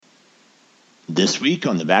This week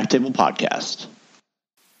on the Backtable Podcast.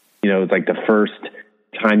 It's like the first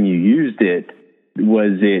time you used it,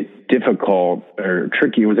 was it difficult or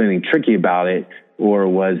tricky? Was anything tricky about it? Or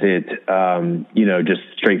was it, just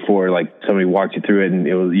straightforward, like somebody walked you through it and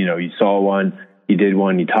it was, you saw one, you did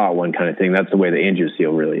one, you taught one kind of thing? That's the way the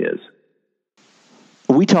AngioSeal really is.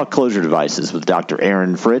 We talk closure devices with Dr.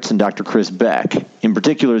 Aaron Fritz and Dr. Chris Beck, in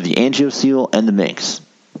particular the AngioSeal and the Minx.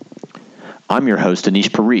 I'm your host, Anish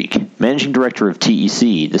Parikh, Managing Director of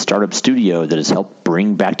TEC, the startup studio that has helped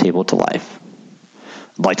bring Backtable to life.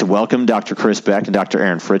 I'd like to welcome Dr. Chris Beck and Dr.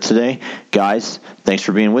 Aaron Fritz today. Guys, thanks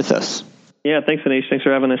for being with us. Yeah, thanks, Anish. Thanks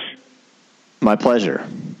for having us. My pleasure.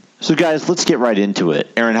 So, guys, let's get right into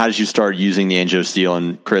it. Aaron, how did you start using the AngioSeal?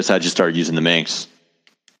 And Chris, how did you start using the Minx?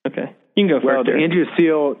 Okay, you can go first. Well, the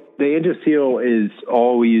AngioSeal is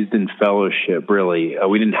all we used in fellowship, really.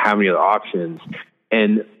 We didn't have any other options.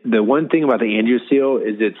 And the one thing about the AngioSeal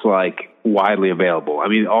is it's like widely available. I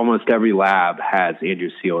mean, almost every lab has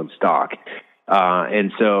AngioSeal in stock.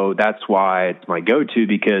 And so that's why it's my go-to,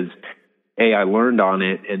 because A, I learned on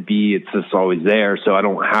it, and B, it's just always there. So I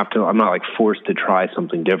don't have to, I'm not like forced to try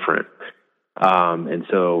something different. And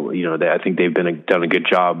so, I think they've done a good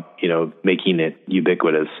job, making it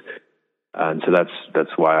ubiquitous. And so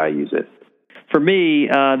that's why I use it. For me,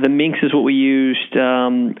 the Minx is what we used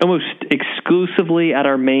almost exclusively at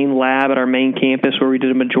our main lab, at our main campus, where we did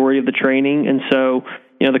a majority of the training. And so,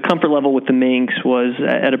 the comfort level with the Minx was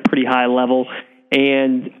at a pretty high level.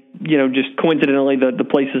 And, just coincidentally, the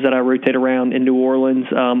places that I rotate around in New Orleans,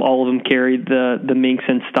 all of them carried the Minx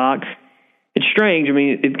in stock. It's strange. I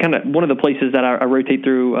mean, it's kind of one of the places that I rotate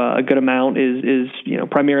through a good amount is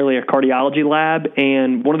primarily a cardiology lab,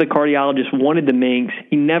 and one of the cardiologists wanted the Minx.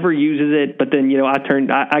 He never uses it, but then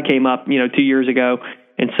I came up 2 years ago,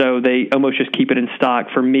 and so they almost just keep it in stock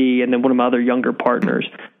for me and then one of my other younger partners.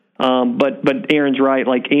 But Aaron's right.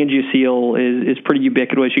 Like, AngioSeal is pretty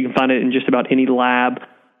ubiquitous. You can find it in just about any lab.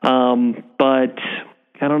 But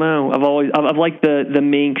I don't know. I've liked the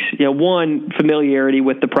Minx. One, familiarity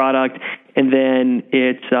with the product, and then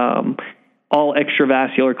it's all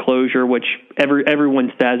extravascular closure, which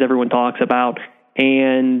everyone says, everyone talks about,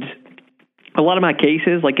 and a lot of my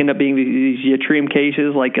cases end up being these yttrium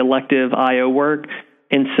cases, like elective IO work.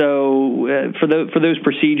 And so for those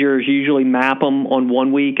procedures, you usually map them on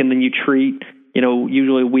 1 week, and then you treat,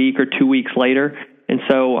 usually a week or 2 weeks later. And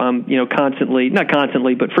so, not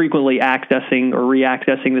constantly, but frequently accessing or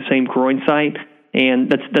reaccessing the same groin site. And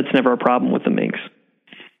that's never a problem with the Minx.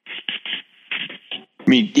 I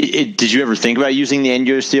mean, did you ever think about using the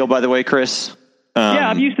AngioSeal, by the way, Chris? Yeah,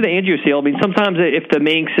 I've used the AngioSeal. I mean, sometimes if the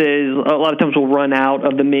Minx a lot of times we'll run out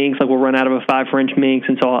of the Minx, like we'll run out of a 5-inch Minx,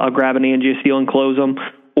 and so I'll grab an AngioSeal and close them.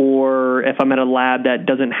 Or if I'm at a lab that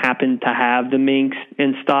doesn't happen to have the Minx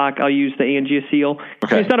in stock, I'll use the AngioSeal.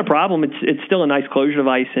 Okay. It's not a problem. It's still a nice closure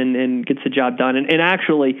device and gets the job done. And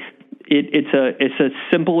actually, it's a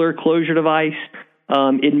simpler closure device,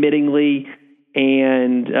 admittingly,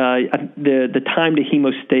 and the time to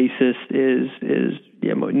hemostasis is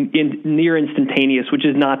near instantaneous, which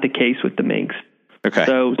is not the case with the Minx. Okay.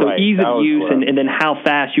 So right. Ease of use and then how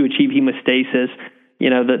fast you achieve hemostasis.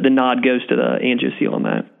 The nod goes to the AngioSeal on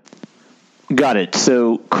that. Got it.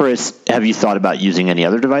 So, Chris, have you thought about using any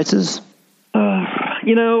other devices? For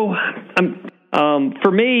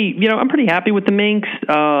me, I'm pretty happy with the Minx.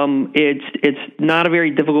 It's not a very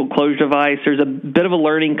difficult closure device. There's a bit of a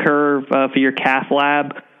learning curve for your cath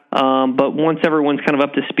lab, but once everyone's kind of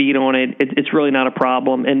up to speed on it, it's really not a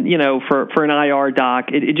problem. And for an IR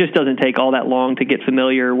doc, it just doesn't take all that long to get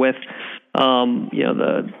familiar with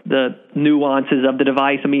the nuances of the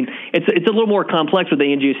device. I mean, it's a little more complex with the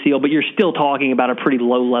AngioSeal, but you're still talking about a pretty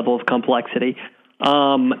low level of complexity.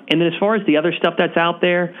 And then as far as the other stuff that's out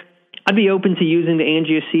there, I'd be open to using the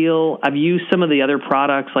AngioSeal. I've used some of the other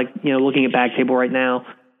products, like, looking at Backtable right now,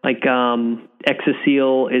 like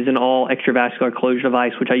ExaSeal is an all extravascular closure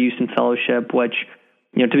device, which I used in fellowship, which,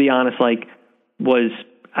 to be honest, was,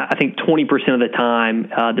 I think 20% of the time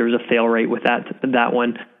there was a fail rate with that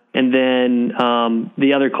one. And then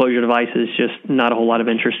the other closure devices, just not a whole lot of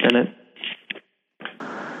interest in it.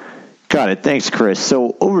 Got it. Thanks, Chris.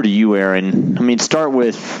 So over to you, Aaron. I mean, start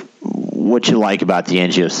with what you like about the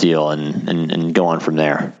AngioSeal and go on from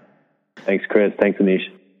there. Thanks, Chris. Thanks, Anish.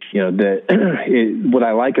 What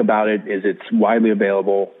I like about it is it's widely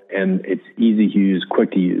available and it's easy to use,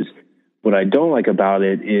 quick to use. What I don't like about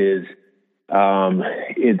it is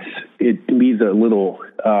it leaves a little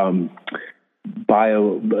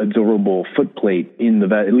bioabsorbable footplate in the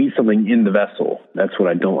it leaves something in the vessel. That's what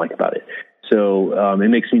I don't like about it. So it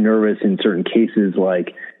makes me nervous in certain cases,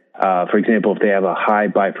 like for example, if they have a high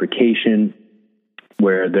bifurcation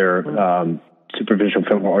where their superficial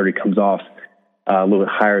femoral artery comes off a little bit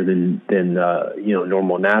higher than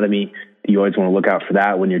normal anatomy. You always want to look out for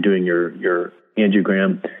that when you're doing your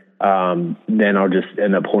angiogram. Then I'll just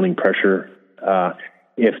end up holding pressure.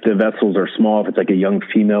 If the vessels are small, if it's like a young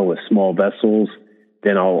female with small vessels,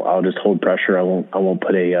 then I'll just hold pressure. I won't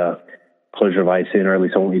put a closure device in, or at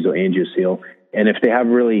least I won't use an angioseal. And if they have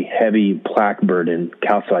really heavy plaque burden,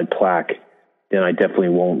 calcified plaque, then I definitely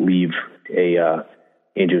won't leave a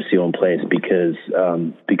angioseal in place because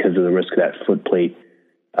of the risk of that foot plate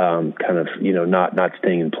not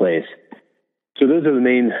staying in place. So those are the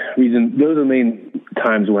main reasons. Those are the main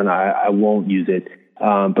times when I won't use it.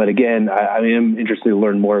 But again, I am interested to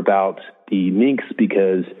learn more about the Minx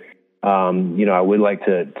because I would like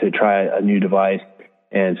to try a new device,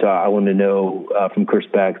 and so I want to know from Chris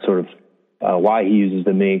Beck sort of why he uses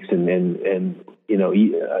the Minx, and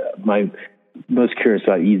my most curious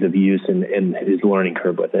about ease of use and his learning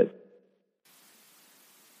curve with it.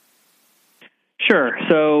 Sure.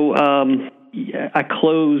 So I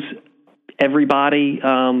close everybody.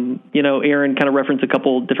 Aaron kind of referenced a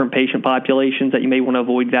couple different patient populations that you may want to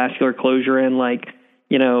avoid vascular closure in, like,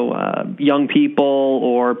 young people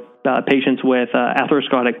or patients with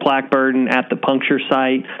atherosclerotic plaque burden at the puncture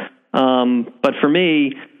site. But for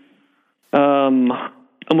me,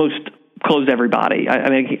 almost close everybody.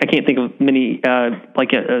 I mean, I can't think of many,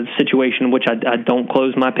 like a situation in which I don't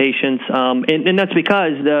close my patients. And that's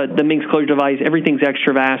because the Minx closure device, everything's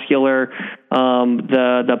extravascular.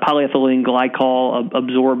 The polyethylene glycol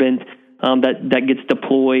absorbent, that gets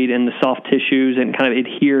deployed in the soft tissues and kind of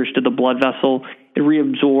adheres to the blood vessel. It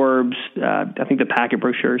reabsorbs, I think the packet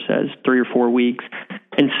brochure says 3 or 4 weeks.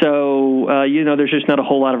 And so, there's just not a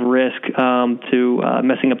whole lot of risk to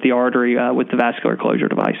messing up the artery with the vascular closure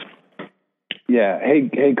device. Yeah.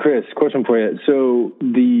 Hey, Chris, question for you. So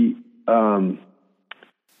the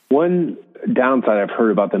one downside I've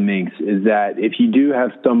heard about the Minx is that if you do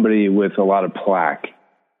have somebody with a lot of plaque,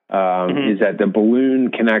 is that the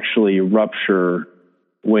balloon can actually rupture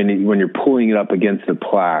when you're pulling it up against the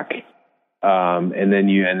plaque, and then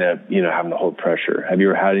you end up having to hold pressure. Have you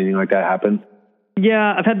ever had anything like that happen?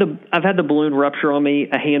 Yeah, I've had the balloon rupture on me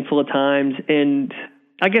a handful of times, and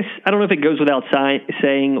I guess I don't know if it goes without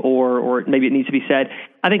saying or maybe it needs to be said.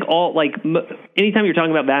 I think anytime you're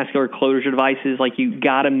talking about vascular closure devices, like you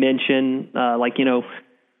got to mention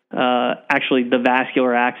actually the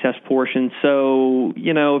vascular access portion. So,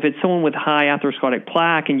 if it's someone with high atherosclerotic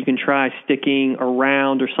plaque and you can try sticking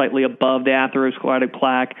around or slightly above the atherosclerotic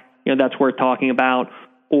plaque, that's worth talking about,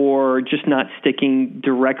 or just not sticking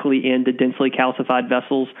directly into densely calcified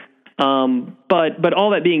vessels. But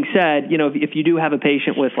all that being said, if you do have a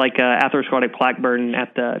patient with like atherosclerotic plaque burden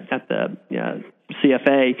at the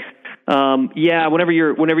CFA, whenever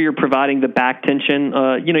you're providing the back tension,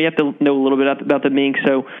 you have to know a little bit about the Minx.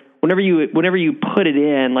 So whenever you put it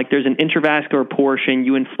in, like there's an intravascular portion,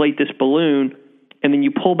 you inflate this balloon, and then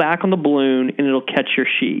you pull back on the balloon, and it'll catch your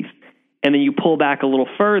sheath. And then you pull back a little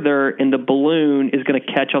further, and the balloon is going to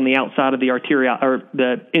catch on the outside of the or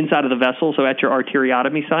the inside of the vessel, so at your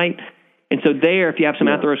arteriotomy site. And so there, if you have some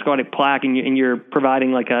atherosclerotic plaque and you're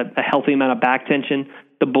providing like a healthy amount of back tension,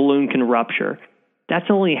 the balloon can rupture. That's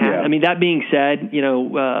only I mean, that being said,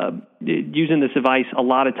 using this device a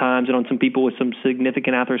lot of times, and on some people with some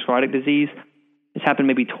significant atherosclerotic disease, it's happened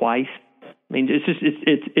maybe twice. I mean, it's just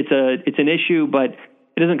it's an issue, but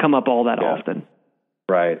it doesn't come up all that often.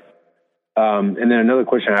 Right. And then another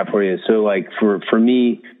question I have for you. So like for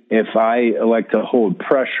me, if I elect to hold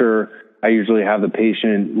pressure, I usually have the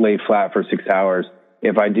patient lay flat for 6 hours.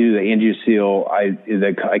 If I do the angioseal, I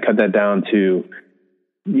cut that down to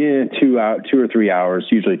 2 or 3 hours,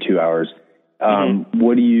 usually 2 hours.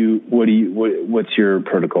 What's your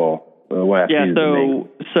protocol?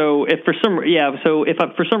 So if for some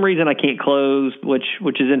reason I can't close,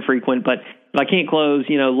 which is infrequent, but if I can't close,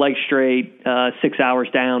 leg straight, 6 hours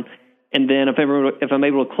down. And then if I'm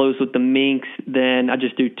able to close with the Minx, then I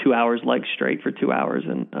just do 2 hours leg straight for 2 hours,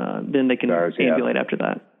 and then they can ambulate after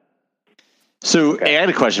that. So I had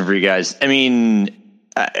a question for you guys. I mean,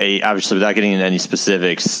 obviously without getting into any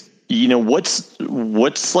specifics,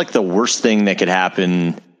 what's like the worst thing that could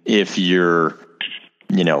happen if your,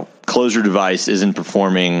 closure device isn't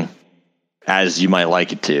performing as you might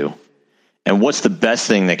like it to? And what's the best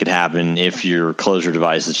thing that could happen if your closure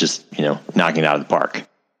device is just, knocking it out of the park?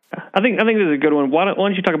 I think this is a good one. Why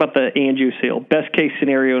don't you talk about the AngioSeal, best case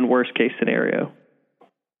scenario and worst case scenario,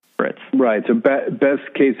 Fritz? Right. So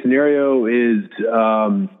best case scenario is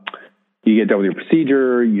you get done with your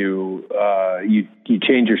procedure, you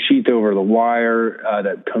change your sheath over the wire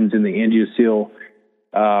that comes in the AngioSeal,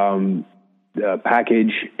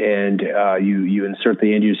 package, and you insert the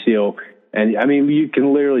AngioSeal, and I mean you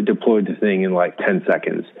can literally deploy the thing in like 10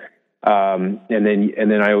 seconds, and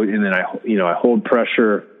then I hold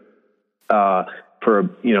pressure for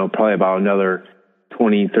probably about another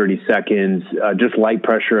 20-30 seconds, just light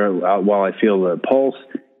pressure while I feel the pulse,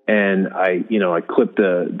 and I clip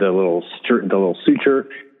the little suture,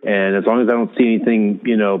 and as long as I don't see anything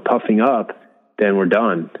puffing up, then we're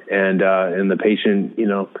done, and the patient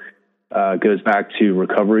goes back to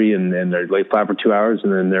recovery, and they're lay flat for 2 hours,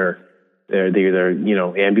 and then they either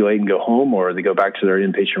ambulate and go home, or they go back to their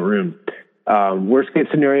inpatient room. Worst case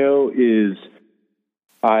scenario is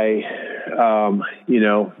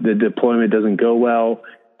the deployment doesn't go well.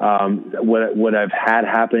 What I've had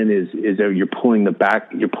happen is that you're pulling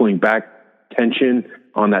back tension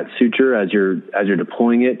on that suture as you're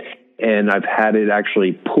deploying it, and I've had it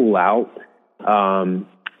actually pull out,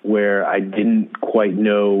 where I didn't quite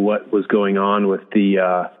know what was going on with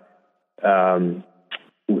the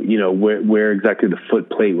where exactly the foot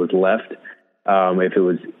plate was left, if it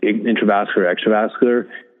was intravascular or extravascular.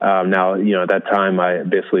 Now, at that time I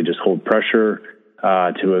basically just hold pressure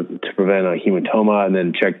to prevent a hematoma, and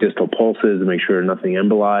then check distal pulses and make sure nothing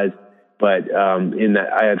embolized. But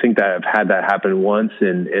I think that I've had that happen once,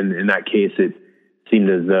 and in that case it seemed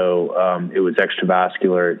as though it was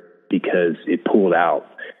extravascular because it pulled out.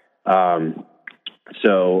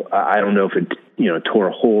 So I don't know if it tore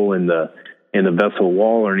a hole in the vessel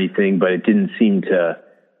wall or anything, but it didn't seem to.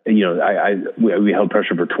 We held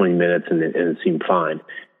pressure for 20 minutes and it seemed fine.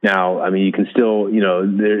 Now, I mean, you can still,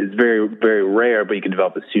 it's very, very rare, but you can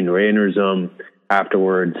develop a pseudo aneurysm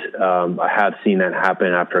afterwards. I have seen that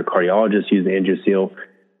happen after a cardiologist used AngioSeal,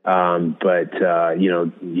 but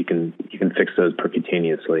you can fix those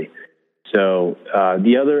percutaneously. So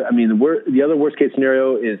the other worst case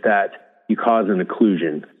scenario is that you cause an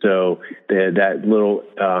occlusion. So that little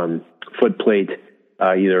foot plate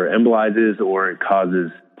either embolizes or it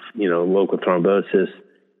causes local thrombosis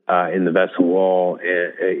in the vessel wall,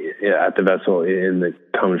 at the vessel in the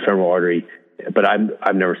common femoral artery. But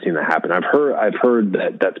I've never seen that happen. I've heard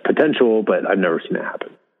that that's potential, but I've never seen that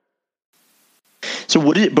happen. So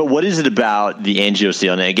what is it about the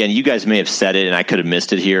AngioSeal? And again, you guys may have said it and I could have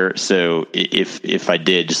missed it here. So if I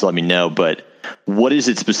did, just let me know. But what is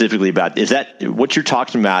it specifically about? Is that what you're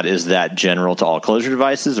talking about? Is that general to all closure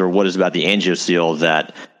devices, or what is about the AngioSeal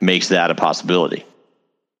that makes that a possibility?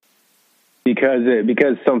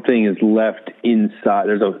 Because something is left inside.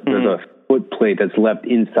 There's a foot plate that's left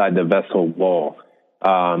inside the vessel wall.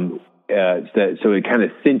 So it kind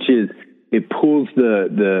of cinches. It pulls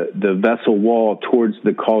the vessel wall towards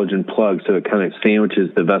the collagen plug, so it kind of sandwiches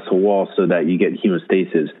the vessel wall so that you get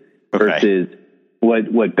hemostasis. Okay. Versus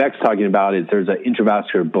what Beck's talking about is there's an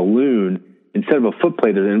intravascular balloon. Instead of a foot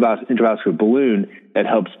plate, there's an intravascular balloon that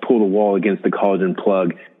helps pull the wall against the collagen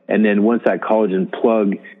plug. And then once that collagen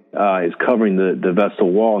plug is covering the vessel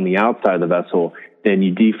wall on the outside of the vessel, then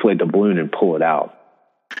you deflate the balloon and pull it out.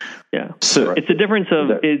 Yeah. So it's the difference of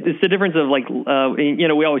like,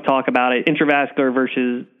 we always talk about it, intravascular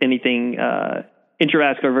versus anything,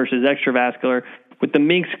 intravascular versus extravascular. With the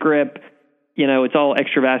MINX grip, it's all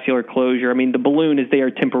extravascular closure. I mean, the balloon is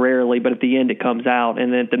there temporarily, but at the end it comes out.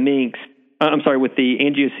 And then the MINX, with the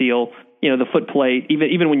AngioSeal, the foot plate,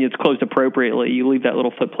 even when it's closed appropriately, you leave that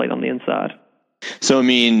little foot plate on the inside. So, I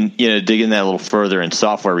mean, digging that a little further in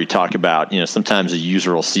software, we talk about, sometimes a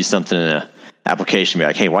user will see something in a application and be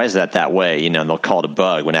like, hey, why is that way? And they'll call it a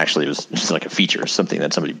bug when actually it was just like a feature, something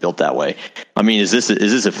that somebody built that way. I mean, is this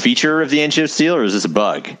a feature of the AngioSeal, or is this a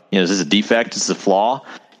bug? Is this a defect? Is this a flaw?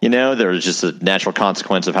 There's just a natural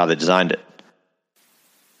consequence of how they designed it.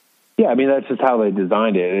 Yeah, I mean, that's just how they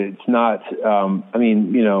designed it. It's not,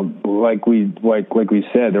 like we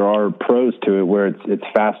said, there are pros to it where it's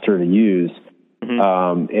faster to use.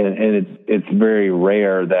 Mm-hmm. And it's very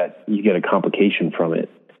rare that you get a complication from it.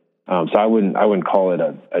 So I wouldn't call it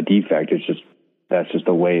a defect. That's just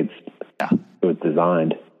the way it was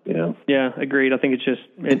designed. Yeah, agreed. I think it's just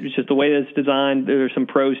the way that it's designed. There's some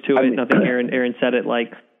pros to it. I think Aaron said it,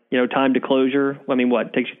 like, time to closure. I mean, what,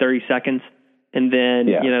 it takes you 30 seconds. And then,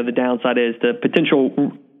 the downside is the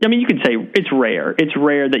potential. I mean, you could say it's rare. It's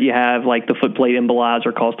rare that you have like the foot plate embolize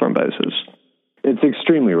or cause thrombosis. It's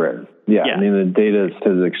extremely rare. Yeah. I mean, the data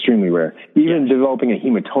says it's extremely rare. Even developing a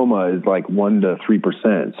hematoma is like 1% to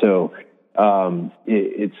 3%. So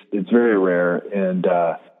it's very rare, and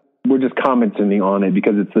we're just commenting on it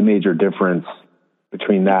because it's the major difference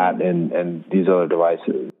between that and these other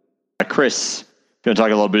devices. Chris, you want to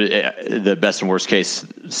talk a little bit the best and worst case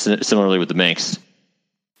similarly with the MINX?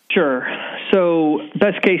 Sure. So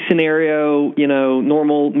best case scenario,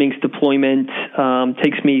 normal Minx deployment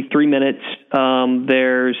takes me 3 minutes.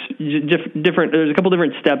 There's a couple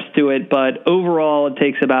different steps to it, but overall it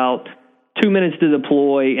takes about 2 minutes to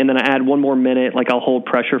deploy, and then I add 1 more minute, like I'll hold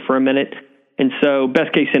pressure for a minute. And so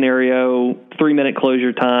best case scenario, 3 minute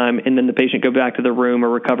closure time, and then the patient go back to the room or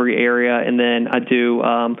recovery area, and then I do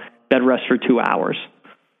bed rest for 2 hours.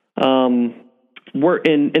 And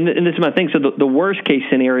this is my thing. So the worst case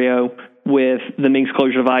scenario with the Minx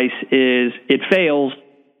closure device is it fails,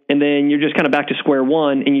 and then you're just kind of back to square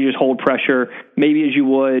one, and you just hold pressure, maybe as you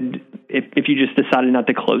would if you just decided not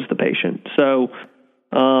to close the patient. So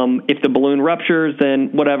if the balloon ruptures, then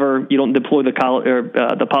whatever, you don't deploy the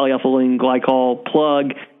polyethylene glycol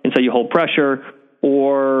plug, and so you hold pressure.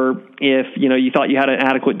 Or if you thought you had an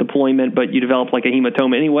adequate deployment, but you developed like a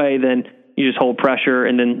hematoma anyway, then you just hold pressure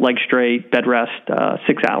and then leg straight, bed rest,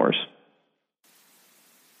 6 hours.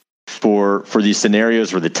 For these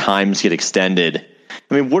scenarios where the times get extended,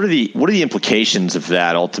 I mean, what are the implications of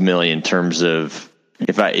that ultimately in terms of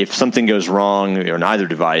if something goes wrong on either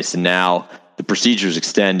device and now the procedure is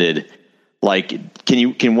extended? Like,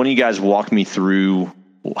 can one of you guys walk me through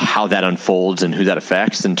how that unfolds and who that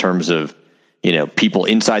affects in terms of people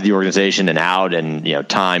inside the organization and out, and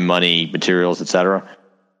time, money, materials, et cetera?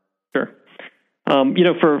 Sure.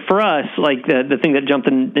 For us, like the thing that jumped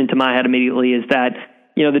into my head immediately is that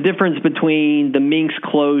the difference between the Minx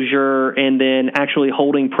closure and then actually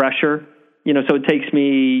holding pressure. So it takes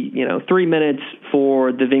me 3 minutes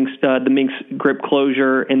for the Minx grip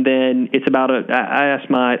closure, and then it's about I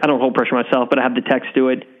don't hold pressure myself, but I have the techs do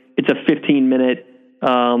it. It's a 15 minute.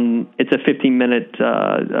 It's a 15 minute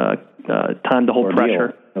time to hold ordeal.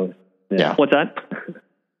 Pressure. Yeah. What's that?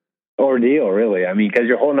 Ordeal, really. I mean, because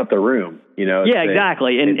you're holding up the room. Yeah,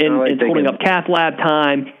 exactly, and it's holding up cath lab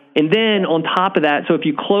time. And then on top of that, so if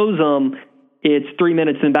you close them, it's 3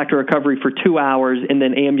 minutes and back to recovery for 2 hours, and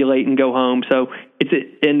then ambulate and go home. So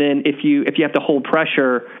and then if you have to hold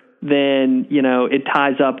pressure, then it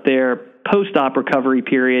ties up their post-op recovery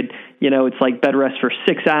period. It's like bed rest for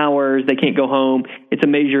 6 hours. They can't go home. It's a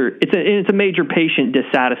major patient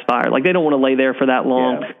dissatisfier. Like, they don't want to lay there for that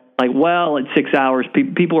long. Yeah. Like, well, at 6 hours,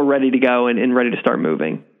 people are ready to go and ready to start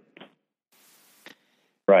moving.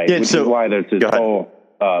 Right, yeah, which is why there's this whole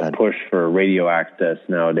push for radio access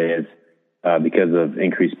nowadays, because of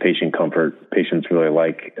increased patient comfort. Patients really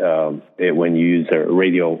like it when you use their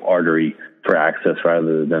radial artery for access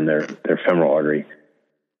rather than their femoral artery.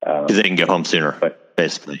 Because they can go home sooner,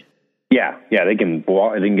 basically. Yeah, they can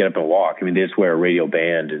walk. They can get up and walk. I mean, they just wear a radial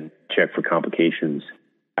band and check for complications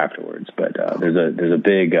afterwards. But there's a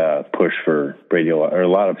big push for radial, or a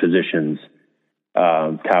lot of physicians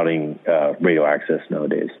touting radial access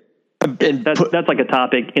nowadays. That's like a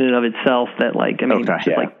topic in and of itself. That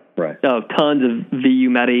right. Tons of VU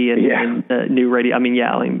Medi and new radio. I mean,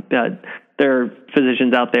 there are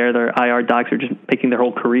physicians out there, their IR docs are just making their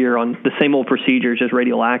whole career on the same old procedures as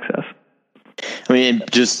radial access. I mean,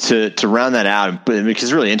 just to round that out, because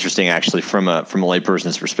it's really interesting actually from a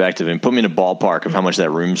layperson's perspective, and put me in a ballpark of how much that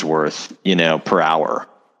room's worth, per hour.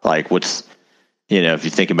 Like, what's, if you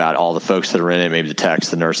think about all the folks that are in it, maybe the techs,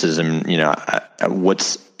 the nurses, and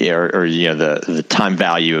what's the time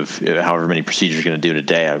value of however many procedures you're going to do in a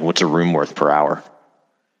day. What's a room worth per hour?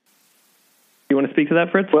 You want to speak to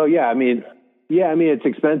that, Fritz? Well, yeah, I mean, it's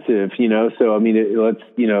expensive, so, I mean,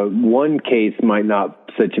 one case might not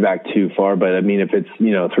set you back too far, but I mean, if it's,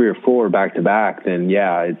 3 or 4 back to back, then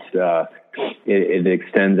it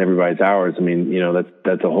extends everybody's hours. I mean,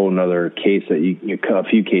 that's a whole nother case that a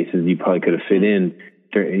few cases you probably could have fit in,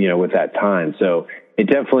 with that time. So it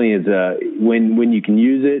definitely is when you can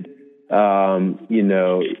use it,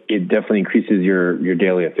 it definitely increases your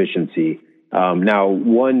daily efficiency. Now,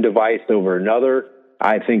 one device over another,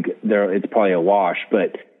 I think it's probably a wash,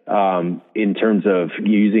 but in terms of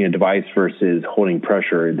using a device versus holding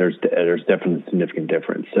pressure, there's definitely a significant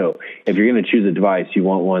difference. So if you're going to choose a device, you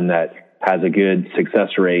want one that has a good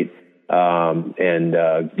success rate and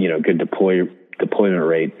good deployment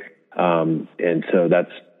rate, and so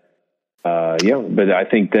that's But I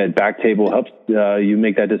think that Backtable helps you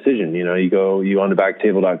make that decision. You on to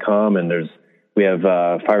backtable.com, and we have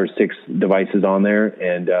 5 or 6 devices on there,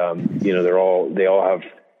 and they all have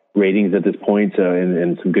ratings at this point,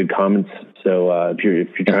 and some good comments. So if you're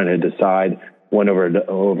trying to decide one over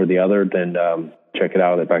the other, then check it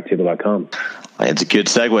out at backtable.com. It's a good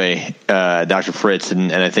segue, Dr. Fritz,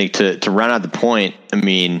 and I think to round out the point, I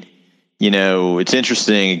mean, it's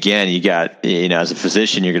interesting. Again, you got, as a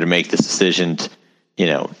physician, you're going to make this decision,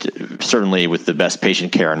 certainly with the best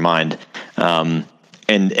patient care in mind. And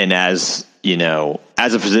as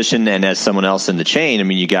as a physician and as someone else in the chain, I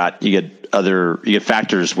mean, you get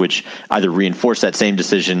factors which either reinforce that same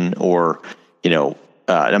decision or,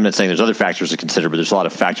 I'm not saying there's other factors to consider, but there's a lot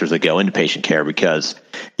of factors that go into patient care because,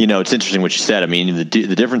 it's interesting what you said. I mean, the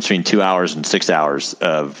difference between 2 hours and 6 hours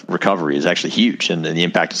of recovery is actually huge and the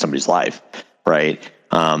impact of somebody's life. Right.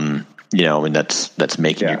 And that's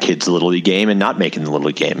making your kid's Little League game and not making the Little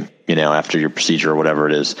League game, after your procedure or whatever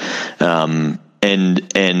it is. And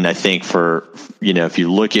I think if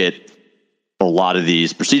you look at a lot of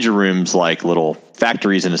these procedure rooms like little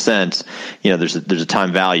factories in a sense, there's a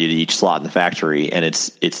time value to each slot in the factory, and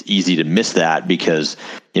it's easy to miss that because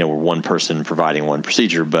we're one person providing one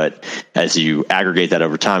procedure. But as you aggregate that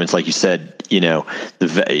over time, it's like you said,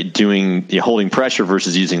 holding pressure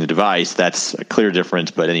versus using the device, that's a clear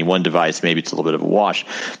difference. But any one device, maybe it's a little bit of a wash.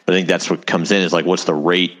 But I think that's what comes in is like, what's the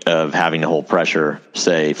rate of having to hold pressure,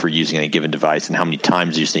 say, for using a given device, and how many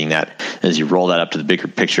times are you seeing that? As you roll that up to the bigger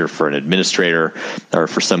picture for an administrator or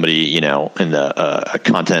for somebody, in the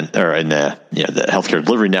content or in the healthcare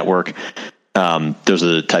delivery network, those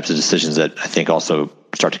are the types of decisions that I think also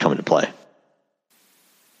start to come into play.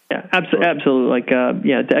 Yeah, absolutely. Like,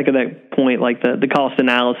 to echo that point, like the cost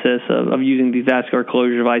analysis of using these vascular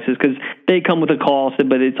closure devices, because they come with a cost,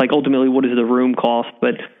 but it's like ultimately what is the room cost?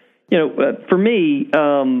 But, for me,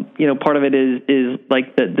 part of it is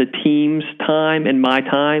like the team's time and my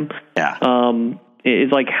time. Yeah.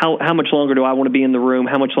 Is like how much longer do I want to be in the room?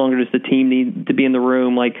 How much longer does the team need to be in the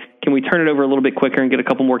room? Like, can we turn it over a little bit quicker and get a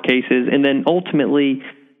couple more cases? And then ultimately,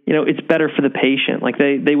 it's better for the patient. Like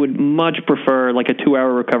they would much prefer like a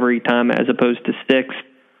 2-hour recovery time as opposed to 6.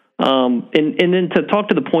 And then to talk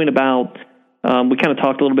to the point about, we kind of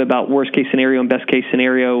talked a little bit about worst case scenario and best case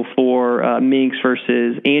scenario for MINX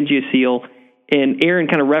versus AngioSeal. And Aaron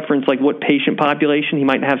kind of referenced like what patient population he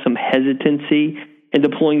might have some hesitancy in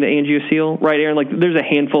deploying the AngioSeal, right, Aaron? Like there's a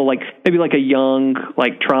handful, like maybe like a young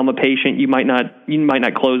like trauma patient, you might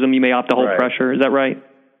not close them. You may opt to hold pressure. Is that right?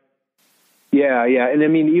 Yeah. And I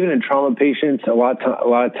mean, even in trauma patients, a lot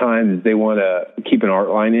of times they want to keep an art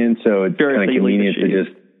line in, so it's kind of convenient to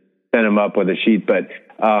just send them up with a sheath. But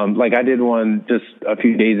like I did one just a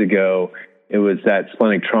few days ago. It was that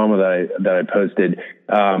splenic trauma that I posted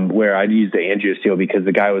where I used the AngioSeal because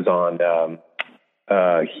the guy was on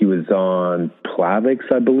he was on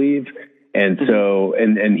Plavix, I believe. And so,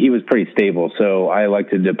 and he was pretty stable. So I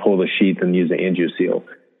elected to pull the sheath and use the AngioSeal.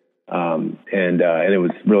 And it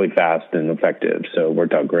was really fast and effective. So it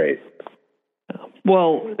worked out great.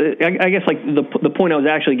 Well, I guess like the point I was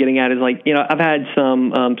actually getting at is like, I've had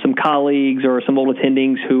some colleagues or some old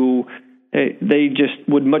attendings who they just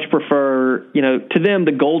would much prefer, to them,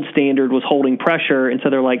 the gold standard was holding pressure. And so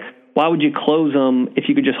they're like, why would you close them if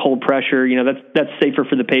you could just hold pressure? That's safer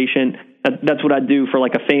for the patient. That's what I do for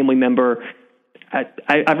like a family member.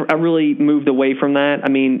 I really moved away from that. I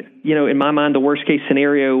mean, in my mind, the worst case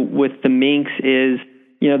scenario with the MINX is,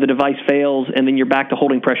 the device fails and then you're back to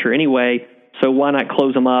holding pressure anyway. So why not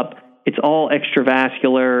close them up? It's all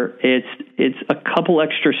extravascular. It's a couple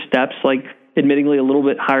extra steps, like admittingly a little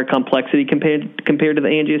bit higher complexity compared to the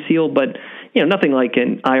AngioSeal, but nothing like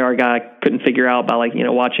an IR guy couldn't figure out by like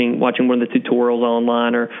watching one of the tutorials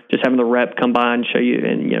online or just having the rep come by and show you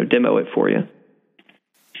and demo it for you.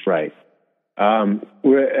 Right.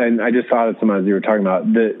 And I just thought of something as you were talking about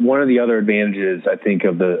one of the other advantages I think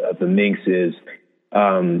of the MINX is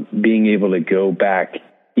being able to go back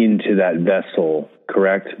into that vessel,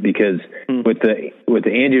 correct? Because with the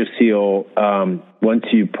AngioSeal, once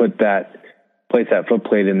you place that foot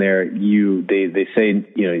plate in there, they say,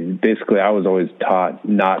 basically I was always taught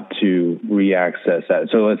not to re-access that.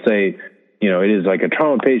 So let's say, it is like a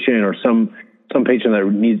trauma patient or some patient that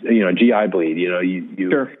needs, GI bleed,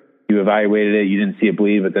 Sure. You evaluated it, you didn't see it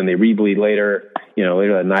bleed, but then they re-bleed later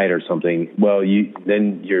that night or something. Well, you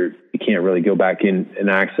can't really go back in and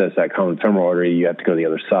access that common femoral artery. You have to go to the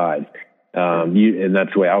other side. And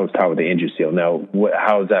that's the way I was taught with the AngioSeal. Now,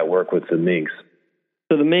 how does that work with the MINX?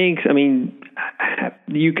 So the MINX, I mean,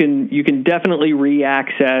 you can definitely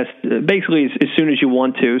re-access basically as soon as you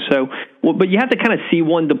want to. So, but you have to kind of see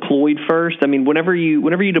one deployed first. I mean, whenever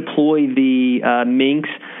you deploy the MINX,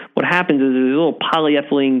 what happens is there's a little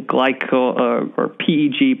polyethylene glycol or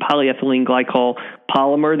PEG polyethylene glycol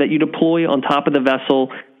polymer that you deploy on top of the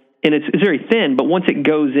vessel, and it's very thin. But once it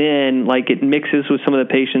goes in, like it mixes with some of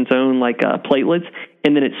the patient's own like platelets,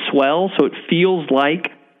 and then it swells, so it feels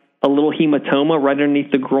like a little hematoma right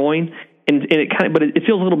underneath the groin, and it but it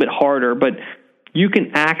feels a little bit harder. But you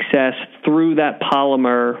can access through that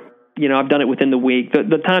polymer. I've done it within the week.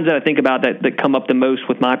 The times that I think about that come up the most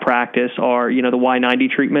with my practice are, the Y90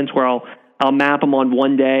 treatments where I'll I'll map them on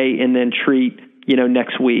one day and then treat,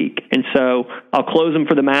 next week. And so I'll close them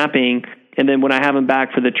for the mapping. And then when I have them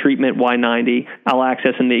back for the treatment Y90, I'll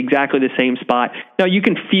access in exactly the same spot. Now, you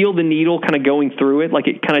can feel the needle kind of going through it, like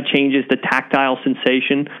it kind of changes the tactile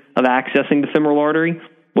sensation of accessing the femoral artery,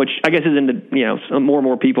 which I guess isn't, more and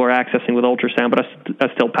more people are accessing with ultrasound, but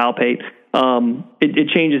I still palpate. It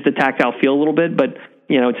changes the tactile feel a little bit, but,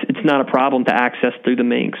 it's not a problem to access through the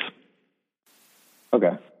Minx.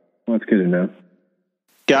 Okay. Well, that's good to know.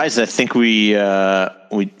 Guys, I think we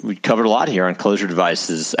covered a lot here on closure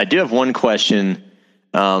devices. I do have one question.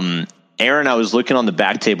 Aaron, I was looking on the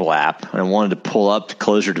Backtable app, and I wanted to pull up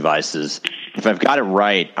closure devices. If I've got it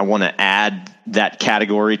right, I want to add that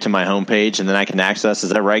category to my homepage, and then I can access.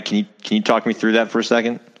 Is that right? Can you talk me through that for a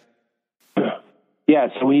second? Yeah,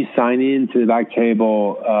 so when you sign into the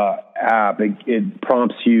Backtable app, it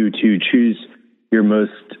prompts you to choose your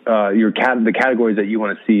the categories that you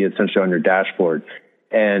want to see essentially on your dashboard.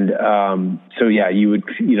 And so, yeah, you would,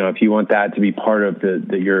 if you want that to be part of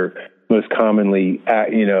your most commonly,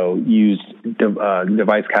 used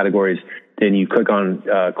device categories, then you click on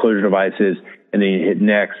closure devices, and then you hit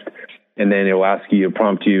next, and then it will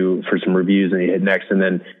prompt you for some reviews, and you hit next. And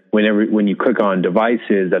then when you click on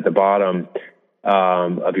devices at the bottom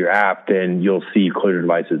of your app, then you'll see closure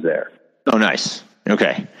devices there. Oh, nice.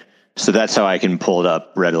 Okay. So that's how I can pull it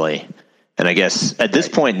up readily. And I guess at this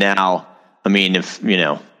point now, I mean,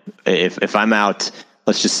 if I'm out,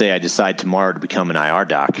 let's just say I decide tomorrow to become an IR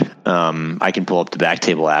doc, I can pull up the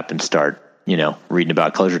Backtable app and start, reading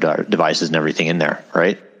about closure devices and everything in there,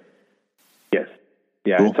 right? Yes.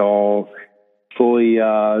 Yeah, cool. It's all fully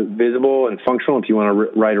visible and functional if you want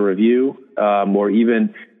to write a review. Or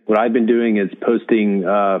even what I've been doing is posting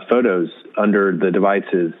photos under the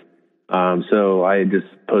devices. So I just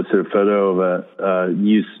posted a photo of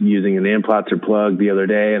using an Amplatzer plug the other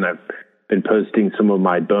day, and I've been posting some of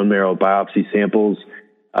my bone marrow biopsy samples.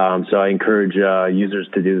 So I encourage users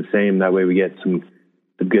to do the same. That way we get some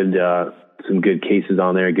good cases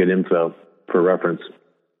on there, good info for reference.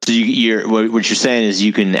 So what you're saying is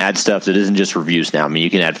you can add stuff that isn't just reviews now. I mean, you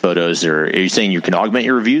can add photos, or are you saying you can augment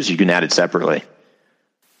your reviews? Or you can add it separately.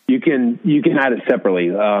 You can add it separately.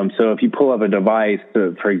 So if you pull up a device,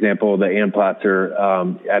 for example, the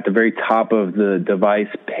Amplatzer, at the very top of the device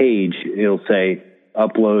page, it'll say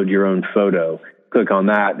upload your own photo. Click on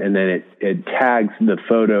that, and then it tags the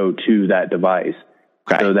photo to that device.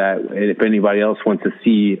 Okay. So that if anybody else wants to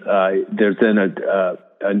see, there's then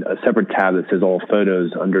a separate tab that says all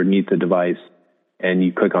photos underneath the device, and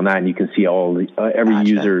you click on that, and you can see every gotcha.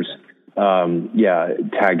 User's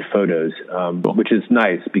tagged photos, cool. Which is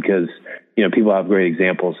nice because people have great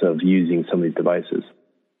examples of using some of these devices.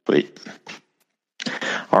 Sweet.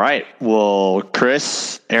 All right. Well,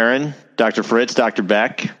 Chris, Aaron, Dr. Fritz, Dr.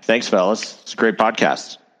 Beck, thanks, fellas. It's a great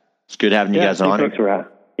podcast. It's good having you guys on. Thanks for having.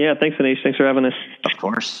 Yeah, thanks, Anish. Thanks for having us. Of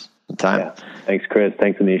course. Time. Yeah. Thanks, Chris.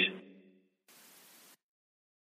 Thanks, Anish.